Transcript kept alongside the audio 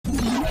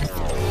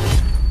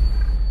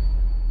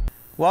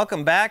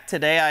Welcome back.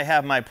 Today I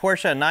have my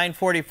Porsche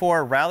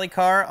 944 rally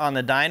car on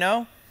the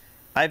dyno.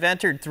 I've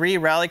entered 3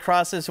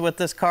 rallycrosses with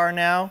this car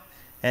now,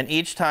 and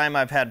each time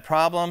I've had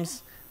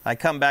problems. I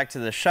come back to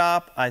the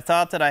shop, I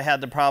thought that I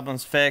had the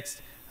problems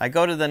fixed, I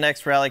go to the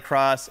next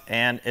rallycross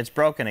and it's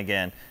broken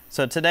again.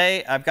 So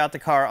today I've got the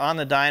car on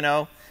the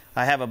dyno,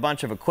 I have a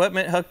bunch of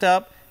equipment hooked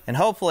up, and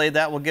hopefully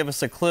that will give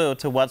us a clue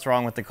to what's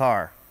wrong with the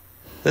car.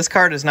 This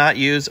car does not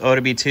use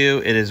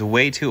O2B2, it is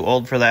way too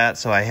old for that,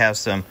 so I have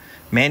some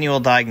manual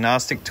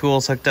diagnostic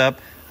tools hooked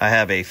up. I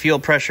have a fuel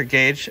pressure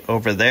gauge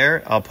over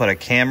there. I'll put a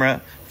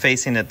camera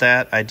facing at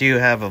that. I do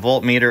have a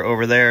voltmeter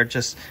over there.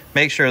 Just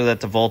make sure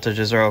that the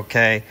voltages are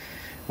okay.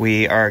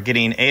 We are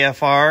getting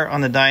AFR on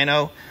the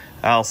dyno.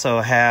 I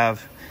also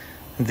have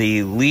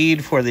the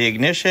lead for the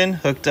ignition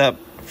hooked up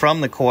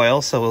from the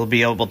coil, so we'll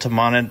be able to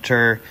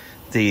monitor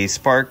the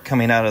spark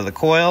coming out of the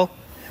coil.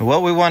 And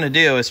what we want to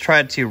do is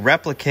try to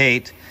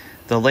replicate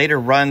the later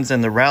runs in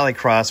the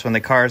rallycross when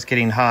the car is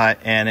getting hot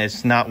and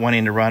it's not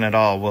wanting to run at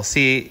all. We'll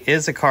see,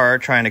 is the car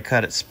trying to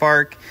cut its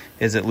spark?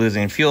 Is it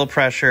losing fuel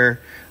pressure?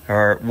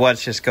 Or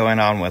what's just going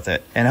on with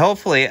it? And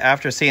hopefully,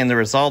 after seeing the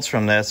results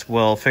from this,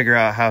 we'll figure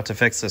out how to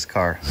fix this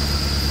car.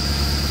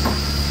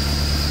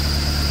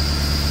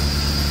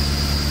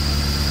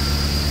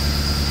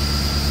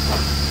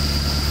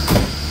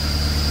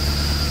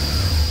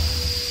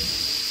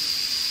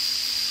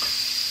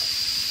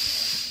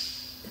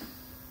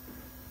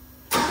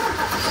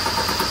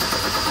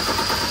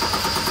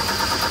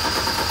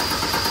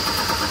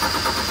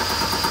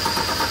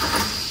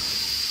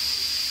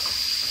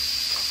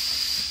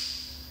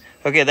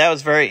 Okay, that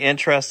was very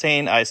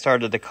interesting. I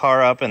started the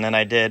car up and then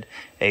I did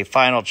a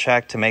final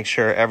check to make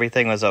sure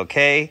everything was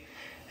okay.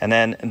 And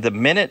then the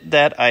minute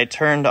that I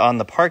turned on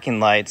the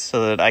parking lights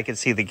so that I could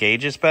see the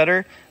gauges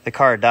better, the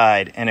car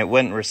died and it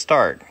wouldn't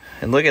restart.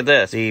 And look at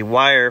this, the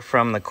wire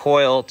from the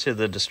coil to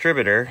the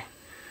distributor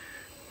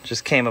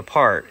just came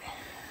apart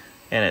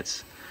and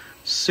it's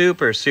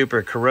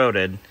super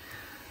corroded.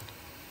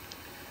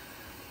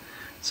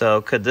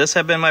 So could this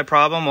have been my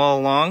problem all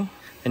along?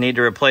 I need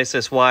to replace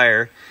this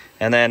wire.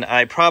 And then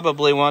I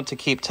probably want to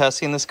keep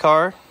testing this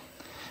car.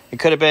 It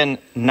could have been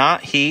not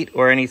heat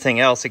or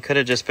anything else. It could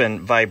have just been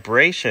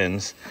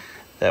vibrations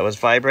that was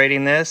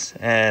vibrating this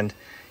and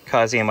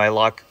causing my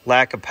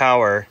lack of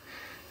power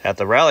at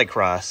the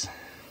rallycross.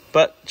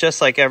 But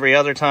just like every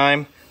other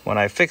time, when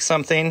I fix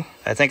something,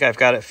 I think I've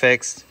got it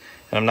fixed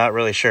and I'm not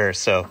really sure.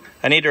 So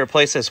I need to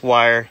replace this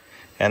wire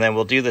and then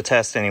we'll do the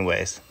test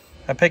anyways.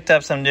 I picked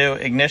up some new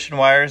ignition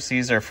wires.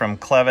 These are from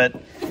Clevitt.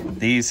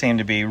 These seem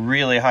to be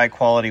really high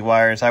quality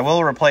wires. I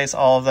will replace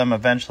all of them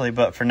eventually,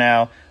 but for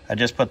now, I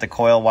just put the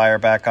coil wire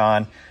back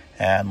on.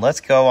 And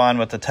let's go on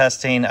with the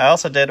testing. I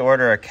also did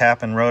order a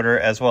cap and rotor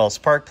as well as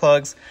spark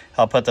plugs.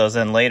 I'll put those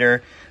in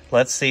later.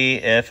 Let's see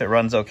if it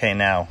runs okay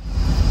now.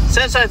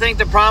 Since I think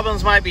the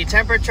problems might be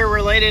temperature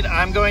related,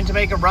 I'm going to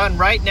make a run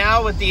right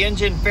now with the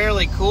engine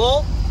fairly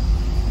cool.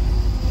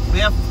 We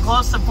have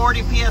close to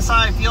 40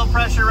 PSI fuel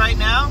pressure right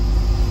now.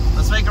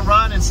 Let's make a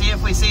run and see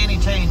if we see any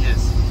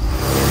changes.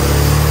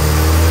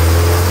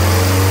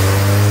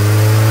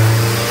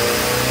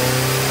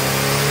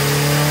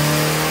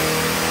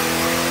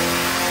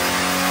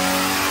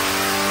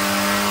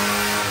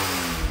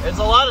 There's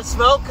a lot of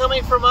smoke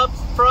coming from up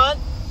front,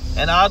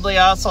 and oddly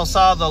I also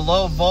saw the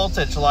low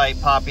voltage light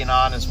popping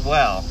on as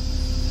well. I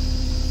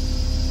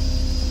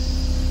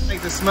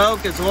think the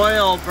smoke is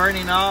oil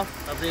burning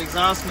off of the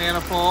exhaust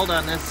manifold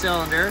on this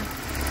cylinder.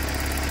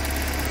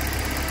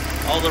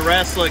 All the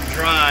rest look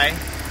dry.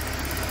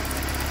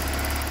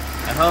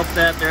 I hope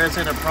that there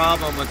isn't a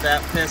problem with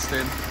that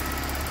piston.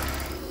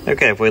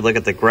 Okay, if we look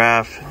at the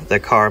graph, the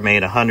car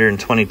made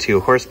 122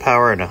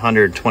 horsepower and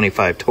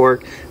 125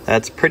 torque.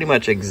 That's pretty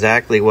much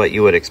exactly what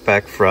you would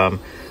expect from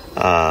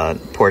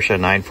Porsche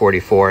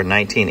 944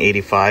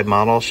 1985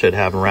 model. Should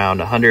have around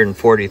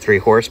 143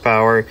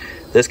 horsepower.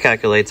 This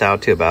calculates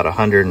out to about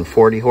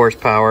 140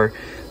 horsepower.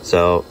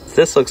 So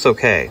this looks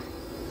okay.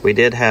 We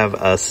did have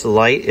a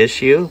slight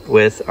issue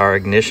with our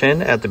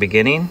ignition at the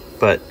beginning,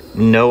 but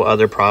no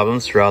other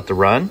problems throughout the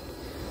run.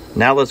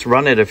 Now let's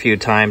run it a few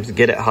times,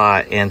 get it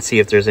hot, and see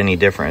if there's any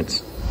difference.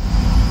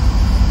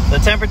 The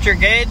temperature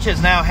gauge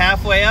is now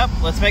halfway up.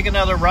 Let's make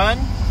another run.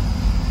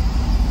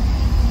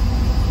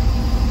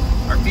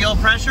 Our fuel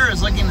pressure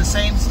is looking the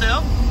same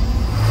still.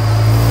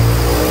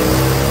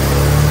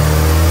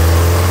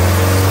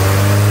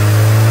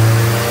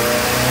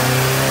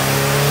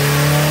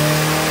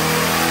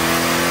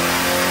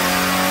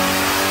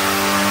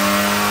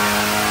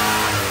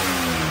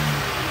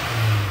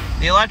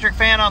 The electric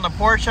fan on the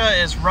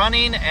Porsche is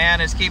running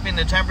and is keeping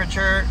the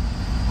temperature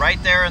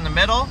right there in the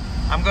middle.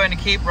 I'm going to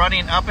keep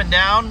running up and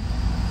down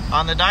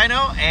on the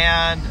dyno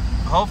and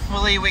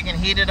hopefully we can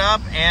heat it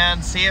up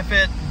and see if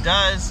it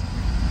does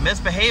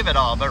misbehave at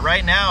all. But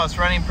right now it's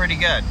running pretty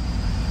good.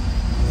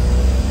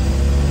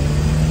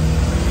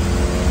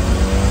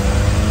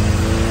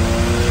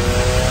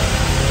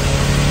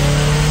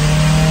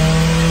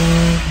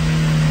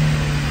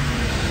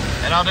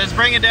 And I'll just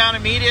bring it down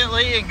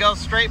immediately and go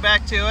straight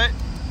back to it.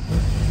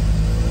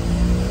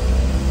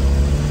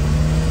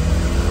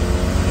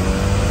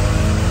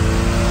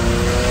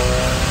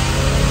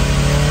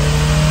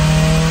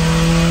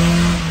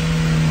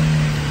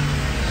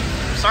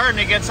 starting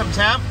to get some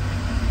temp.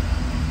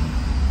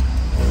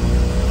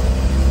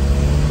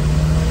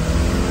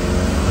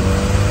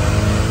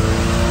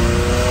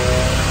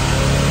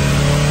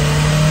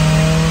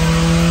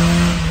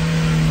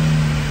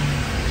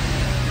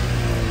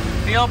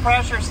 Fuel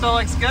pressure still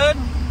looks good.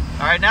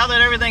 All right, now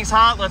that everything's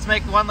hot, let's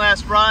make one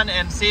last run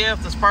and see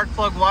if the spark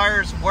plug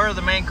wires were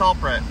the main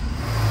culprit.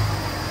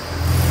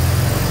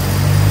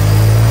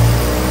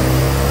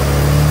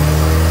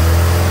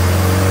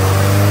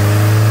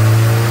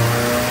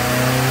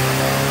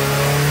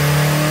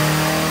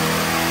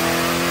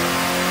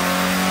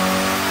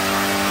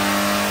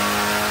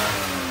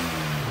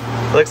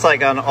 Looks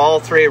like on all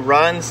 3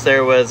 runs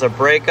there was a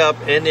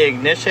breakup in the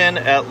ignition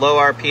at low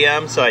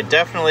RPM, so I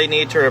definitely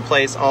need to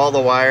replace all the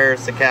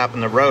wires, the cap,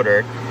 and the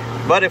rotor.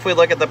 But if we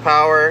look at the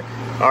power,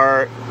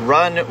 our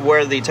run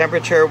where the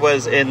temperature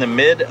was in the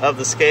mid of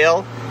the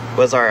scale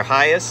was our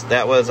highest.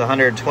 That was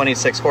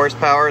 126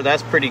 horsepower.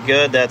 That's pretty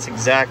good. That's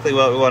exactly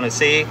what we want to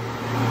see.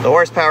 The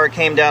horsepower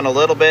came down a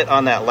little bit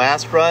on that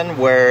last run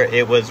where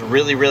it was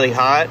really, really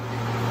hot.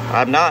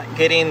 I'm not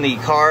getting the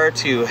car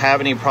to have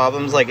any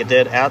problems like it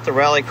did at the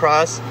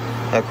Rallycross.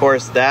 Of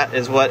course, that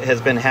is what has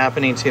been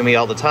happening to me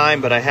all the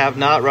time, but I have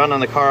not run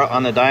on the car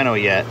on the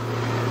dyno yet.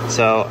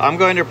 So I'm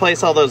going to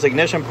replace all those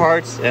ignition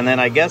parts, and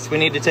then I guess we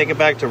need to take it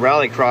back to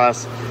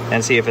Rallycross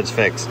and see if it's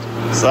fixed.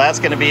 So that's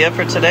going to be it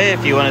for today.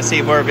 If you want to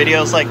see more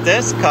videos like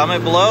this,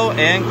 comment below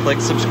and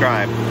click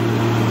subscribe.